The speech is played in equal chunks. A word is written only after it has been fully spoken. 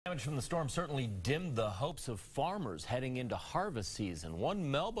Damage from the storm certainly dimmed the hopes of farmers heading into harvest season. One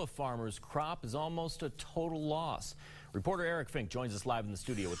Melba farmer's crop is almost a total loss. Reporter Eric Fink joins us live in the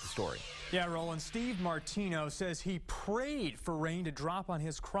studio with the story. Yeah, Roland, Steve Martino says he prayed for rain to drop on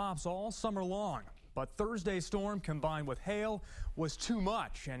his crops all summer long. But Thursday's storm combined with hail was too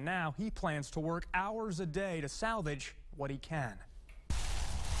much, and now he plans to work hours a day to salvage what he can.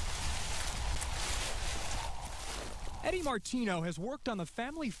 Eddie Martino has worked on the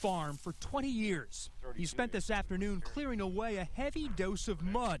family farm for 20 years. He spent this afternoon clearing away a heavy dose of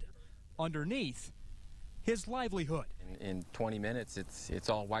mud underneath his livelihood. In 20 minutes, it's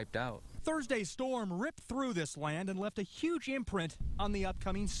all wiped out. Thursday's storm ripped through this land and left a huge imprint on the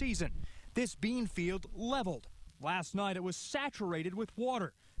upcoming season. This bean field leveled. Last night it was saturated with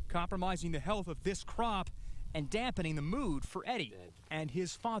water, compromising the health of this crop and dampening the mood for Eddie and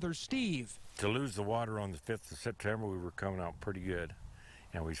his father, Steve. To lose the water on the 5th of September, we were coming out pretty good,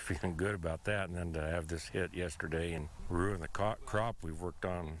 and we was feeling good about that. And then to have this hit yesterday and ruin the crop we've worked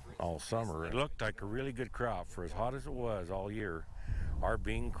on all summer. It looked like a really good crop for as hot as it was all year. Our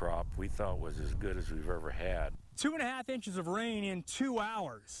bean crop we thought was as good as we've ever had. 2.5 inches of rain in 2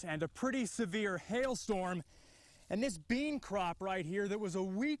 hours and a pretty severe hailstorm. And this bean crop right here that was a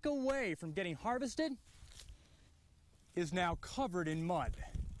week away from getting harvested is now covered in mud.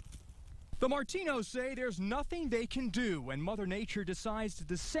 The Martinos say there's nothing they can do when Mother Nature decides to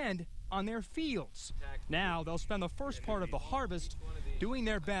descend on their fields. Now they'll spend the first part of the harvest doing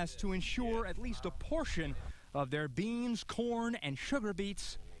their best to ensure at least a portion of their beans, corn, and sugar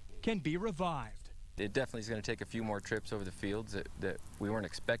beets can be revived. It definitely is going to take a few more trips over the fields that we weren't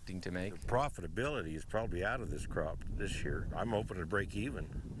expecting to make. The profitability is probably out of this crop this year. I'm hoping to break even.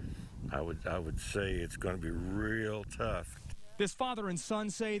 I would say it's going to be real tough. This father and son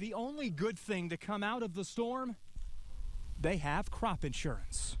say the only good thing to come out of the storm, they have crop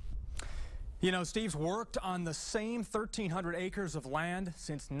insurance. You know, Steve's worked on the same 1,300 acres of land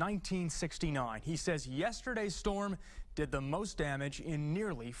since 1969. He says yesterday's storm did the most damage in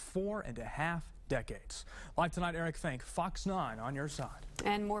nearly 4.5 decades. Live tonight, Eric Fink, Fox 9 on your side.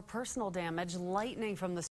 And more personal damage, lightning from the